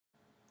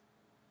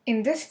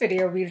In this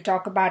video, we'll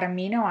talk about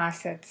amino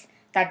acids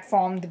that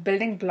form the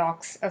building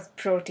blocks of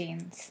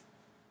proteins.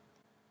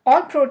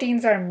 All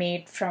proteins are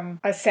made from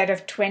a set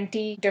of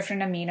 20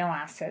 different amino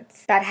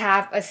acids that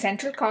have a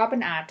central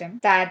carbon atom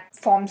that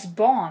forms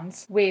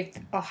bonds with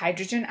a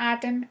hydrogen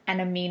atom, an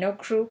amino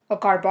group, a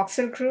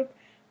carboxyl group,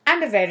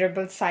 and a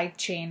variable side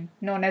chain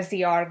known as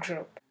the R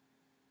group.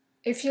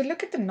 If you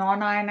look at the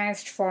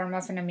non-ionized form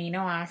of an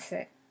amino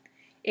acid,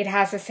 it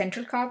has a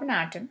central carbon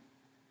atom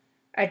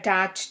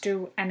attached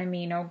to an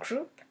amino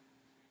group,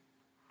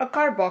 a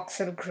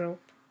carboxyl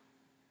group,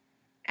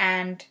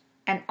 and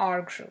an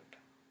R group,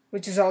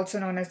 which is also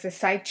known as the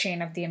side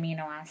chain of the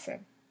amino acid.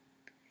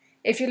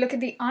 If you look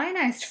at the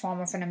ionized form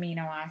of an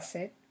amino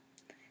acid,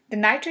 the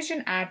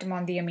nitrogen atom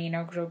on the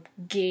amino group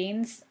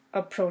gains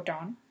a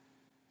proton,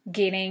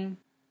 gaining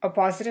a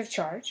positive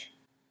charge,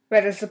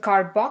 whereas the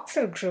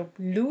carboxyl group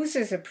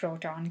loses a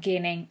proton,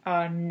 gaining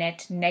a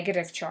net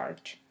negative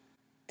charge.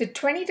 The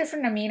 20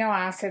 different amino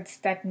acids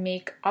that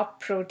make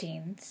up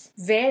proteins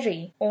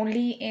vary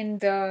only in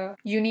the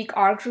unique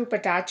R group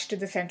attached to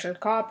the central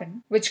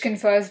carbon, which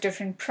confers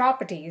different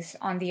properties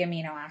on the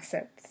amino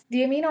acids.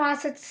 The amino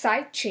acid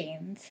side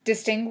chains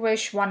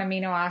distinguish one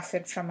amino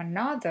acid from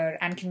another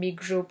and can be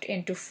grouped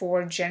into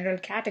 4 general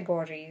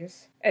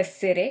categories: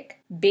 acidic,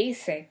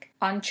 basic,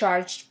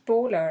 uncharged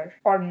polar,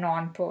 or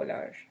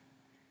nonpolar.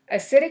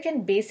 Acidic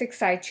and basic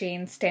side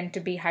chains tend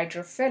to be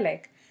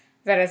hydrophilic,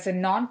 whereas the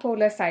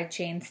nonpolar side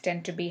chains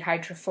tend to be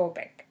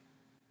hydrophobic.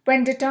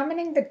 When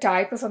determining the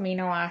type of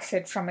amino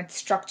acid from its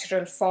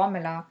structural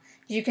formula,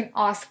 you can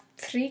ask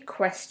 3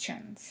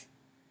 questions.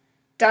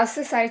 Does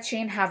the side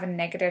chain have a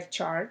negative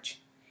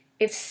charge?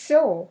 If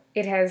so,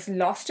 it has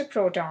lost a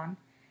proton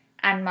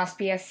and must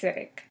be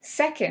acidic.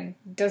 Second,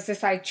 does the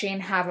side chain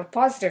have a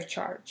positive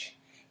charge?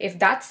 If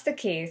that's the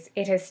case,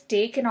 it has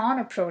taken on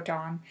a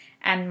proton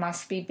and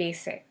must be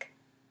basic.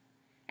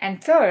 And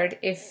third,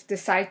 if the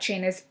side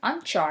chain is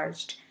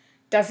uncharged,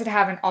 does it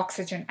have an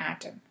oxygen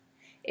atom?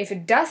 If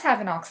it does have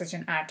an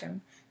oxygen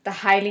atom, the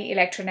highly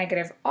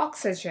electronegative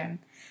oxygen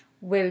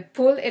will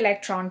pull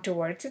electron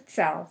towards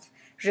itself,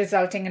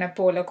 resulting in a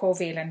polar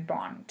covalent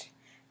bond.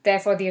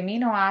 Therefore, the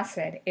amino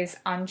acid is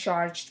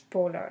uncharged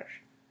polar.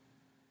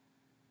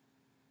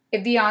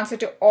 If the answer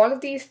to all of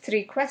these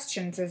 3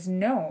 questions is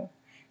no,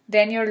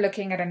 then you're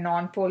looking at a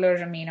nonpolar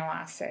amino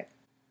acid.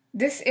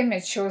 This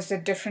image shows the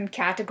different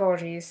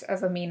categories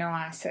of amino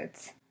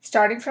acids,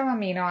 starting from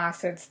amino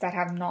acids that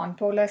have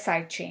nonpolar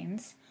side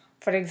chains,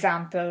 for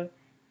example,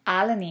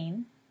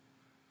 alanine,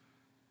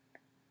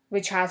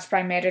 which has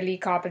primarily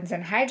carbons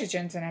and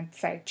hydrogens in its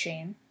side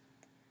chain,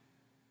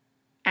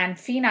 and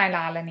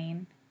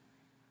phenylalanine,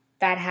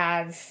 that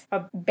has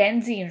a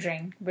benzene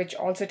ring, which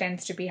also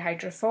tends to be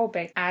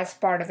hydrophobic, as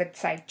part of its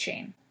side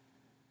chain.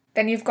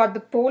 Then you've got the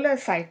polar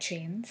side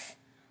chains,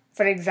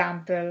 for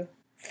example,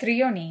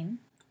 threonine,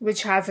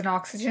 which has an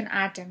oxygen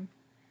atom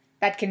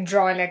that can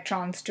draw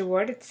electrons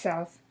toward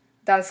itself,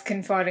 thus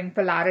conferring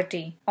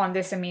polarity on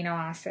this amino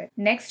acid.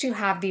 Next, you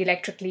have the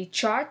electrically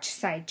charged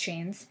side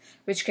chains,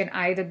 which can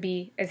either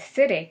be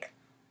acidic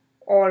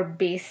or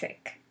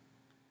basic.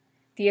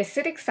 The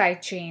acidic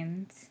side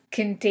chains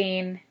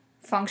contain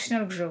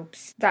functional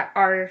groups that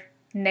are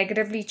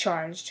negatively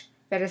charged,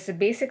 whereas the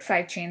basic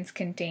side chains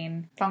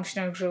contain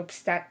functional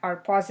groups that are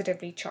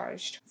positively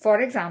charged. For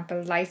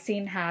example,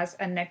 lysine has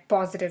a net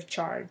positive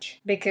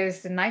charge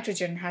because the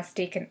nitrogen has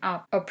taken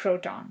up a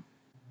proton.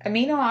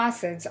 Amino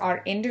acids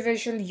are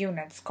individual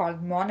units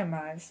called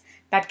monomers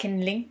that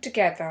can link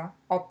together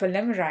or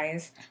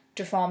polymerize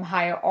to form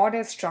higher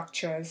order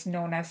structures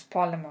known as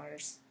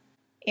polymers.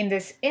 In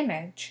this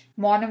image,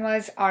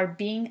 monomers are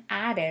being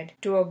added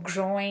to a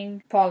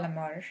growing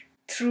polymer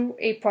through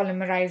a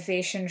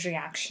polymerization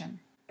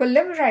reaction.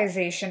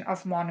 Polymerization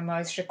of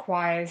monomers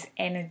requires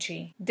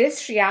energy.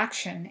 This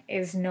reaction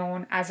is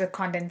known as a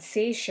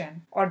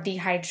condensation or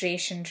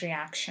dehydration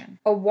reaction.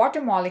 A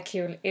water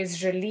molecule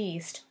is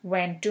released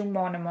when 2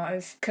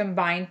 monomers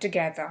combine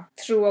together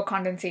through a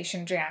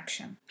condensation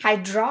reaction.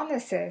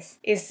 Hydrolysis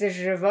is the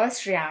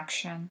reverse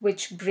reaction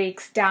which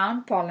breaks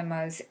down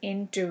polymers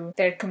into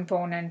their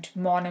component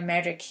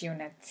monomeric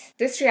units.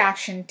 This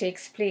reaction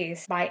takes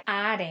place by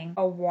adding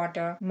a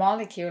water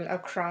molecule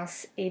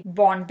across a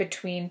bond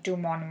between 2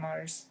 monomers.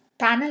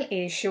 Panel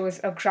A shows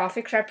a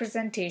graphic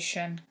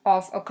representation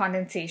of a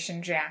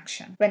condensation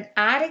reaction. When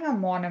adding a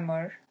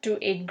monomer to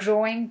a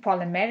growing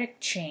polymeric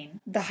chain,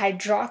 the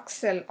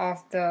hydroxyl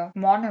of the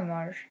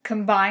monomer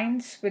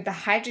combines with the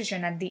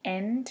hydrogen at the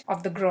end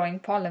of the growing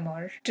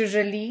polymer to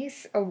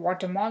release a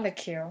water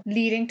molecule,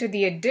 leading to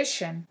the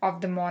addition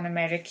of the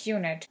monomeric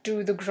unit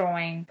to the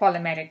growing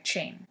polymeric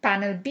chain.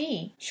 Panel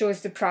B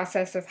shows the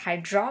process of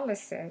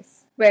hydrolysis,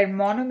 where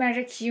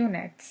monomeric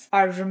units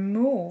are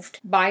removed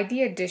by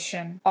the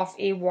addition of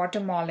a water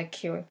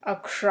molecule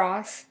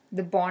across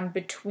the bond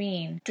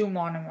between 2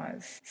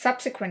 monomers.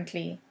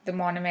 Subsequently, the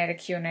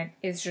monomeric unit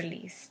is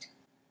released.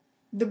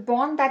 The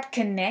bond that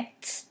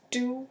connects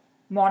 2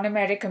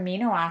 monomeric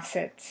amino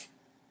acids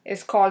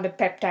is called a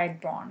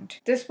peptide bond.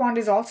 This bond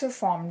is also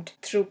formed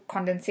through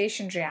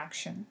condensation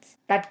reactions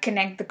that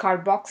connect the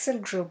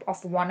carboxyl group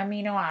of one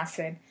amino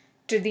acid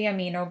to the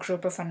amino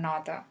group of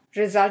another,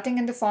 resulting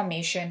in the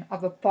formation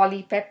of a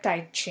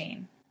polypeptide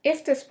chain.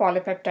 If this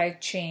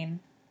polypeptide chain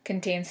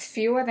contains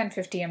fewer than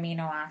 50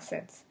 amino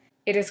acids,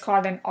 it is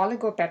called an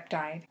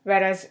oligopeptide,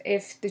 whereas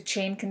if the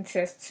chain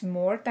consists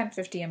more than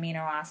 50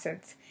 amino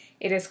acids,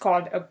 it is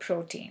called a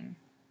protein.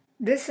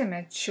 This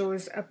image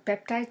shows a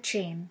peptide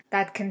chain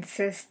that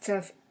consists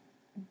of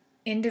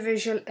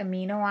individual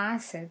amino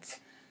acids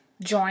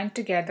joined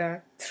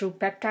together through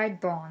peptide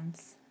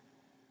bonds,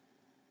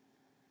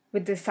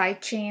 with the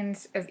side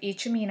chains of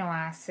each amino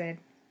acid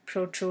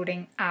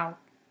protruding out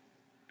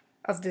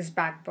of this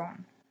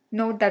backbone.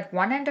 Note that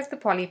one end of the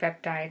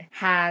polypeptide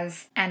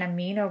has an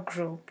amino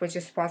group which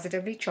is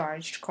positively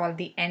charged called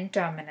the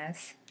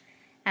N-terminus,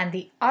 and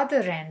the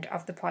other end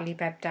of the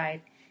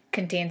polypeptide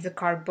contains a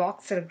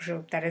carboxyl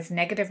group that is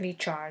negatively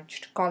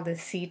charged called the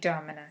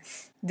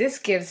C-terminus. This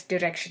gives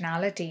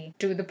directionality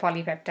to the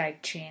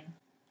polypeptide chain.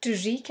 To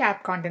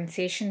recap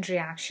condensation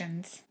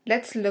reactions,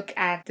 let's look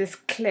at this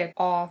clip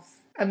of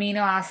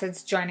amino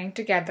acids joining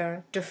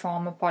together to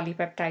form a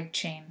polypeptide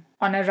chain.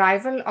 On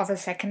arrival of a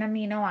second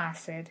amino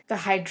acid, the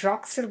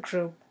hydroxyl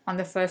group on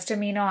the first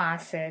amino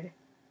acid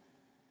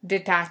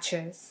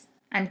detaches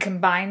and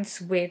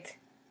combines with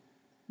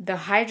the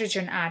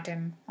hydrogen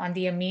atom on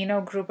the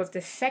amino group of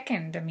the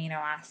second amino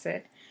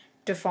acid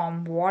to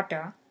form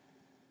water.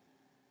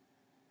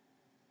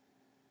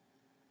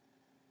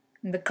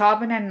 The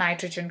carbon and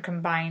nitrogen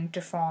combine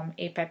to form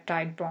a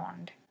peptide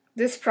bond.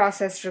 This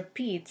process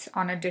repeats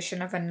on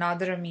addition of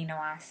another amino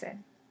acid.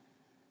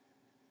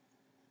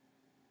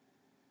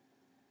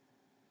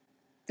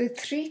 The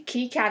three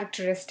key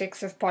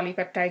characteristics of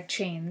polypeptide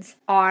chains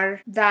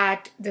are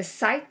that the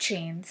side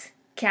chains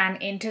can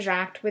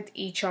interact with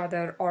each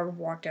other or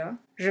water.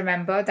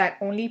 Remember that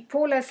only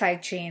polar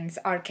side chains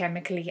are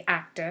chemically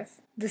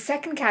active. The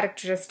second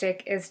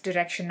characteristic is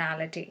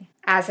directionality.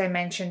 As I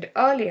mentioned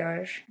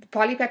earlier, the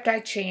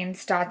polypeptide chain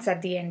starts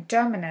at the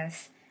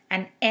N-terminus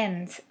and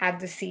ends at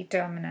the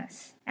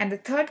C-terminus. And the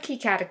third key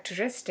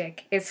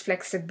characteristic is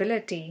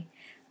flexibility,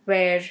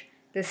 where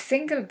the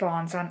single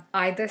bonds on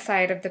either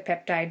side of the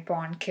peptide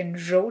bond can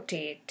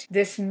rotate.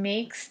 This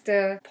makes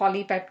the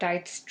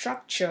polypeptide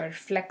structure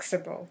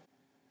flexible.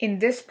 In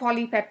this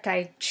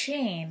polypeptide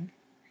chain,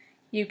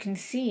 you can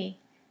see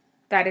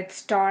that it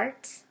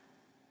starts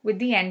with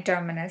the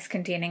N-terminus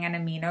containing an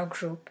amino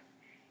group,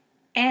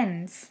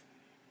 ends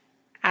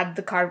at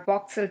the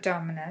carboxyl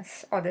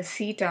terminus or the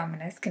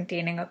C-terminus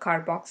containing a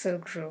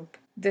carboxyl group.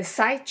 The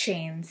side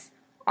chains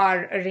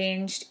are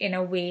arranged in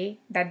a way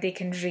that they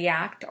can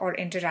react or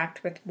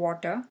interact with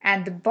water,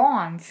 and the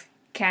bonds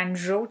can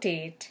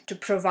rotate to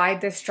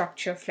provide the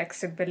structure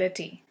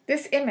flexibility.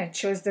 This image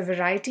shows the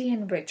variety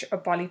in which a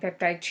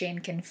polypeptide chain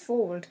can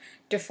fold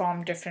to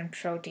form different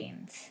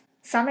proteins.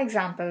 Some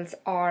examples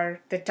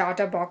are the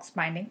Tata box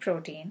binding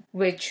protein,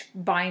 which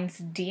binds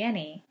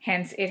DNA,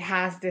 hence it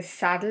has this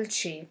saddle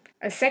shape.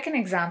 A second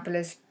example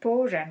is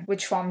porin,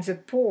 which forms a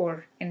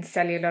pore in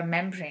cellular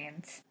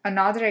membranes.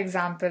 Another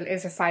example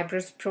is a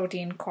fibrous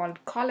protein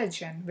called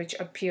collagen, which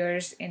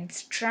appears in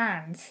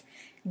strands,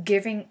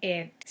 giving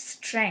it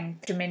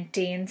strength to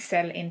maintain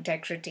cell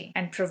integrity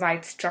and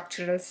provide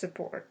structural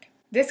support.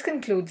 This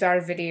concludes our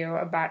video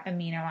about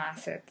amino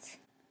acids.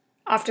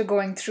 After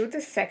going through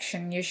this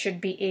section, you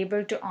should be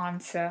able to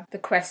answer the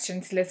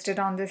questions listed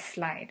on this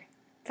slide.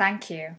 Thank you.